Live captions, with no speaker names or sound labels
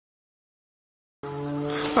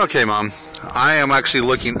Okay, Mom. I am actually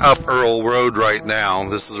looking up Earl Road right now.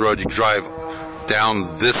 This is the road you drive down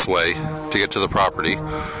this way to get to the property.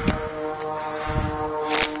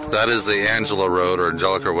 That is the Angela Road, or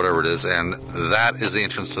Angelica, or whatever it is, and that is the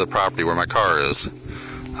entrance to the property where my car is,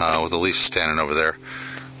 with Elise standing over there.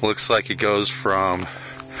 Looks like it goes from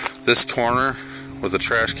this corner with the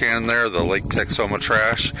trash can there, the Lake Texoma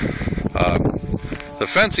trash. The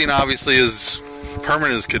fencing obviously is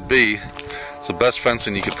permanent as could be. It's the best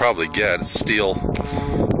fencing you could probably get. It's steel,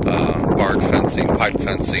 barred fencing, pipe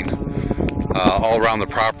fencing, all around the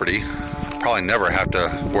property. Probably never have to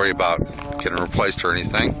worry about getting replaced or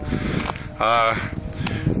anything.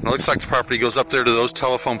 It looks like the property goes up there to those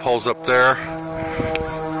telephone poles up there.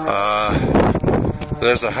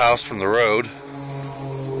 There's a house from the road.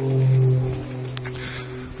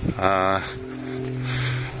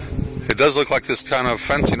 It does look like this kind of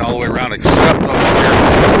fencing all the way around, except over here.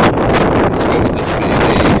 Let's go with this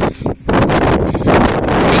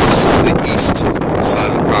This is the east side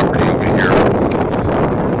of the property over here.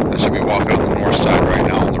 I should be walking on the north side right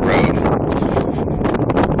now on the road.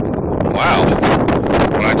 Wow.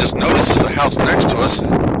 What I just noticed is the house next to us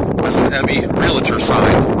has an Ebby Realtor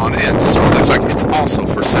sign on it, so it looks like it's also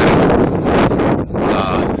for sale.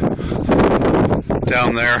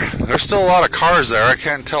 Down there's still a lot of cars there. I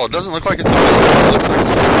can't tell. It doesn't look like it's a business. It looks like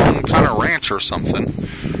it's some kind of ranch or something.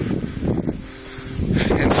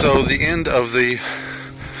 And so the end of the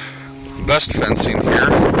best fencing here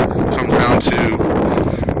comes down to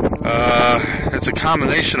it's a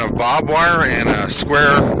combination of barbed wire and a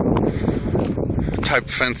square type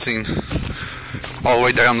fencing all the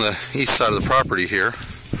way down the east side of the property here.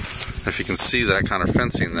 If you can see that kind of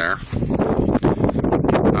fencing there.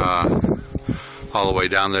 All the way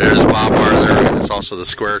down there. There's barbed wire there, and it's also the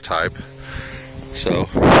square type. So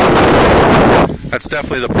that's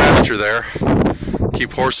definitely the pasture there.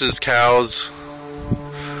 Keep horses, cows,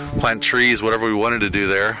 plant trees, whatever we wanted to do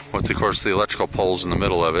there, with of course the electrical poles in the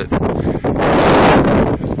middle of it.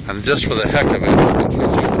 And just for the heck of it, not for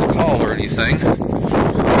the call or anything, I'm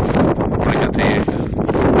going to get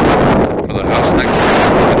for the house next to me,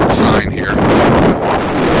 get the sign here.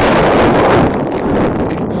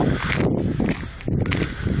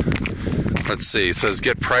 Let's see, it says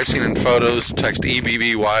get pricing and photos, text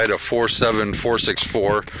EBBY to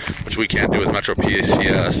 47464, which we can't do with Metro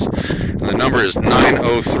PCS. And the number is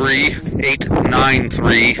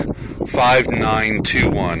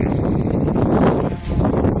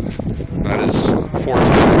 903-893-5921. That is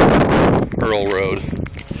 410 Earl Road.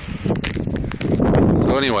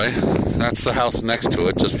 So anyway, that's the house next to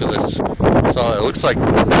it, just because I saw it. It looks like...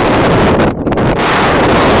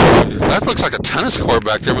 That looks like a tennis court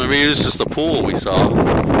back there. Maybe it's just the pool we saw.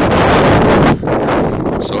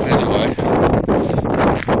 So anyway,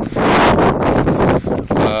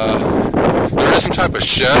 there is some type of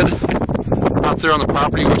shed out there on the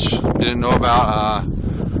property, which I didn't know about. I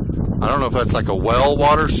don't know if that's like a well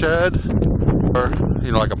water shed, or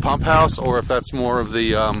like a pump house, or if that's more of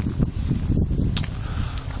the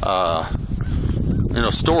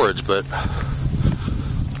storage. But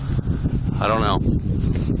I don't know.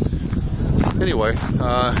 Anyway,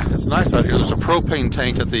 it's nice out here. There's a propane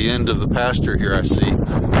tank at the end of the pasture here, I see,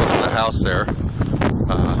 close to the house there.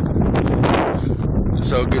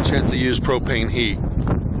 So a good chance to use propane heat.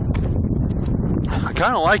 I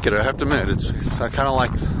kind of like it, I have to admit. I kind of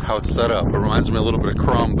like how it's set up. It reminds me a little bit of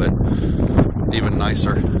Crum, but even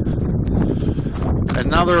nicer.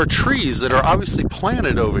 And now there are trees that are obviously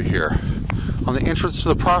planted over here on the entrance to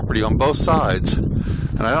the property on both sides.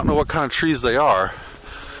 And I don't know what kind of trees they are,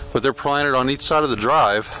 but they're planted on each side of the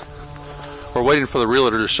drive. We're waiting for the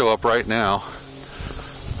realtor to show up right now.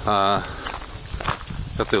 Got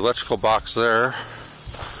the electrical box there.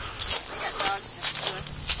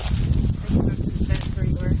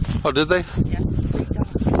 Oh, did they? Yeah, big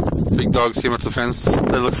dogs. Big dogs came up the fence.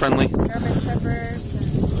 They look friendly. German shepherds.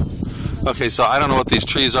 Okay, so I don't know what these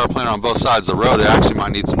trees are planted on both sides of the road. They actually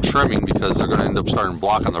might need some trimming because they're going to end up starting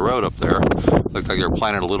blocking the road up there. Look like they're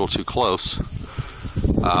planted a little too close.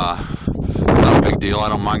 It's not a big deal. I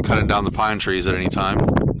don't mind cutting down the pine trees at any time.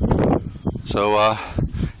 So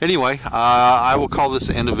anyway, I will call this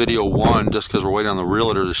the end of video 1 just because we're waiting on the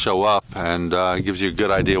realtor to show up, and it gives you a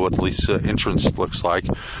good idea what the lease entrance looks like.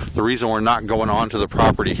 The reason we're not going on to the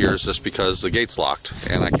property here is just because the gate's locked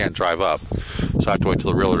and I can't drive up. So I have to wait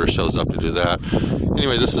till the realtor shows up to do that.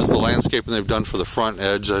 Anyway, this is the landscaping they've done for the front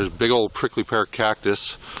edge. There's a big old prickly pear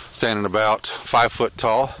cactus standing about 5 foot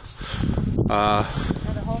tall. The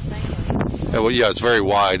whole thing is. Well, yeah, it's very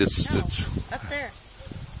wide. It's up there.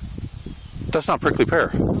 That's not prickly pear.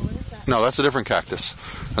 Oh, what is that? No, that's a different cactus.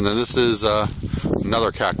 And then this is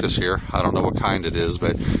another cactus here. I don't know what kind it is,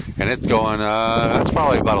 but and it's going. That's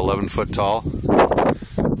probably about 11 foot tall.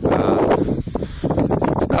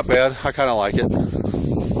 Not bad. I kind of like it.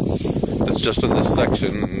 It's just in this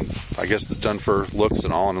section. I guess it's done for looks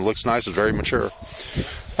and all, and it looks nice. It's very mature.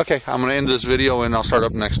 Okay, I'm going to end this video, and I'll start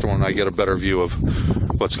up next one when I get a better view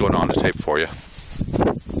of what's going on to tape for you.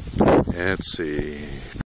 Let's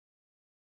see.